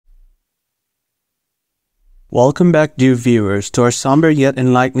Welcome back, dear viewers, to our somber yet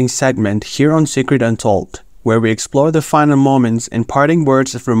enlightening segment here on Secret Untold, where we explore the final moments and parting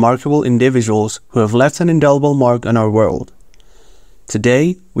words of remarkable individuals who have left an indelible mark on our world.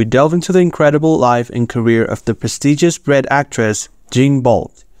 Today, we delve into the incredible life and career of the prestigious Brit actress Jean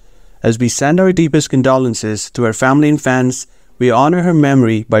Boht. As we send our deepest condolences to her family and fans, we honor her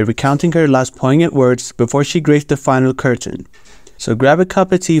memory by recounting her last poignant words before she graced the final curtain. So grab a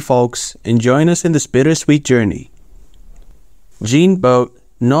cup of tea, folks, and join us in this bittersweet journey. Jean Boht,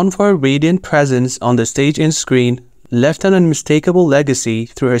 known for her radiant presence on the stage and screen, left an unmistakable legacy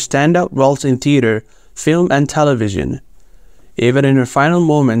through her standout roles in theater, film, and television. Even in her final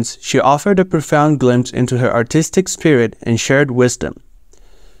moments, she offered a profound glimpse into her artistic spirit and shared wisdom.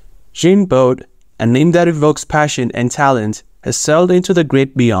 Jean Boht, a name that evokes passion and talent, has sailed into the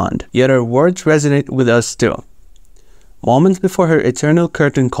great beyond, yet her words resonate with us still. Moments before her eternal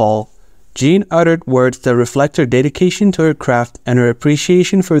curtain call, Jean uttered words that reflect her dedication to her craft and her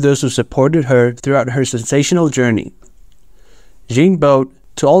appreciation for those who supported her throughout her sensational journey. Jean Boht,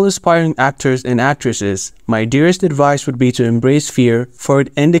 to all aspiring actors and actresses, my dearest advice would be to embrace fear, for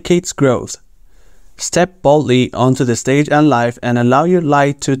it indicates growth. Step boldly onto the stage and life and allow your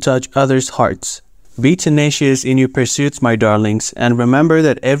light to touch others' hearts. Be tenacious in your pursuits, my darlings, and remember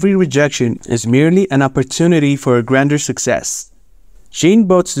that every rejection is merely an opportunity for a grander success. Jean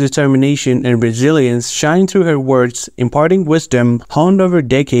Boht's determination and resilience shine through her words, imparting wisdom honed over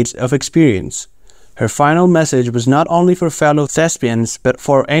decades of experience. Her final message was not only for fellow thespians, but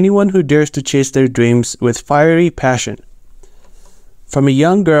for anyone who dares to chase their dreams with fiery passion. From a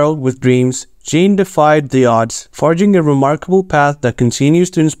young girl with dreams, Jean defied the odds, forging a remarkable path that continues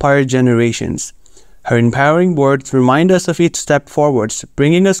to inspire generations. Her empowering words remind us of each step forwards,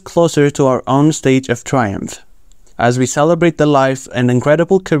 bringing us closer to our own stage of triumph. As we celebrate the life and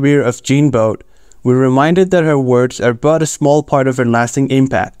incredible career of Jean Boht, we're reminded that her words are but a small part of her lasting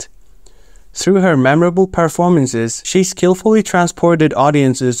impact. Through her memorable performances, she skillfully transported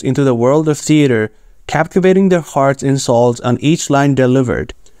audiences into the world of theater, captivating their hearts and souls on each line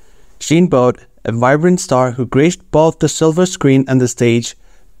delivered. Jean Boht, a vibrant star who graced both the silver screen and the stage,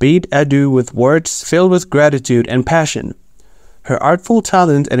 bade adieu with words filled with gratitude and passion. Her artful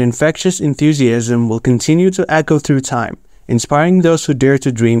talent and infectious enthusiasm will continue to echo through time, inspiring those who dare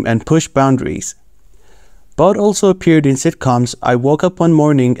to dream and push boundaries. Boht also appeared in sitcoms I Woke Up One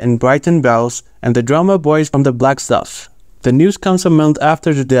Morning and Brighton Bells and The Drama Boys from the Black Stuff. The news comes a month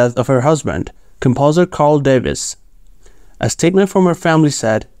after the death of her husband, composer Carl Davis. A statement from her family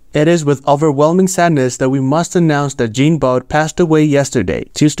said, "It is with overwhelming sadness that we must announce that Jean Boht passed away yesterday,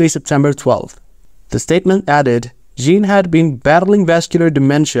 Tuesday, September 12th. The statement added, Jean had been battling vascular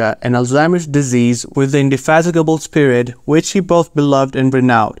dementia and Alzheimer's disease with the indefatigable spirit which she both beloved and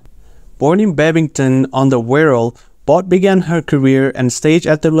renowned. Born in Babington on the Wirral, Boht began her career and stage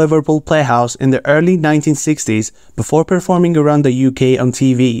at the Liverpool Playhouse in the early 1960s before performing around the UK on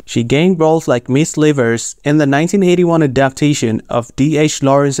TV. She gained roles like Miss Livers in the 1981 adaptation of D.H.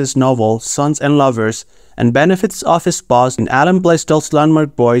 Lawrence's novel Sons and Lovers and Benefits Office Boss in Alan Blaisdell's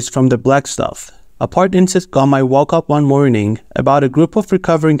landmark Boys from the Black Stuff. A part in sitcom I Woke Up One Morning about a group of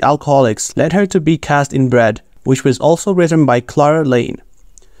recovering alcoholics led her to be cast in Bread, which was also written by Clara Lane.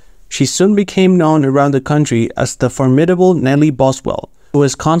 She soon became known around the country as the formidable Nellie Boswell, who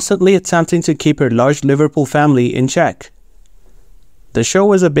was constantly attempting to keep her large Liverpool family in check. The show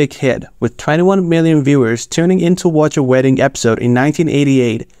was a big hit, with 21 million viewers tuning in to watch a wedding episode in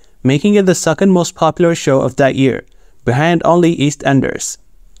 1988, making it the second most popular show of that year, behind only EastEnders.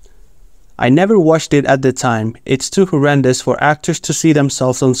 I never watched it at the time. It's too horrendous for actors to see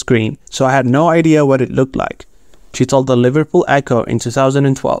themselves on screen, so I had no idea what it looked like, she told the Liverpool Echo in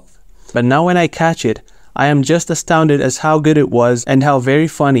 2012. But now when I catch it, I am just astounded as how good it was and how very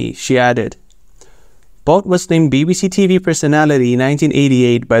funny, she added. Boht was named BBC TV Personality in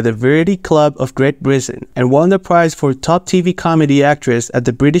 1988 by the Variety Club of Great Britain and won the prize for Top TV Comedy Actress at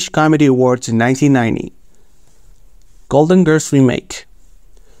the British Comedy Awards in 1990. Golden Girls Remake.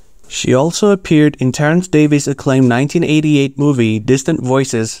 She also appeared in Terence Davies' acclaimed 1988 movie Distant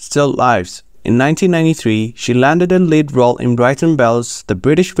Voices, Still Lives. In 1993, she landed a lead role in Brighton Bells, the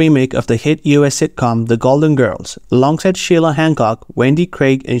British remake of the hit US sitcom The Golden Girls, alongside Sheila Hancock, Wendy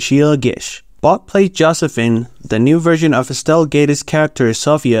Craig, and Sheila Gish. Boht played Josephine, the new version of Estelle Getty's character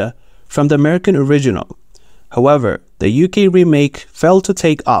Sophia, from the American original. However, the UK remake failed to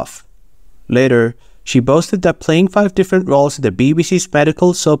take off. Later, she boasted that playing 5 different roles in the BBC's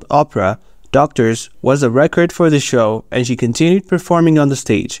medical soap opera Doctors was a record for the show, and she continued performing on the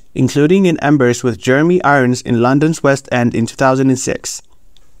stage, including in Embers with Jeremy Irons in London's West End in 2006.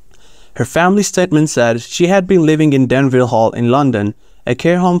 Her family statement said she had been living in Denville Hall in London, a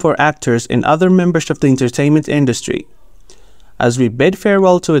care home for actors and other members of the entertainment industry. As we bid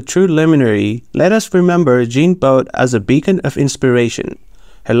farewell to a true luminary, let us remember Jean Boht as a beacon of inspiration.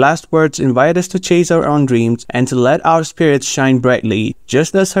 Her last words invite us to chase our own dreams and to let our spirits shine brightly,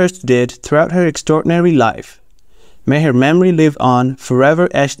 just as hers did throughout her extraordinary life. May her memory live on, forever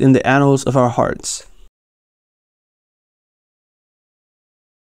etched in the annals of our hearts.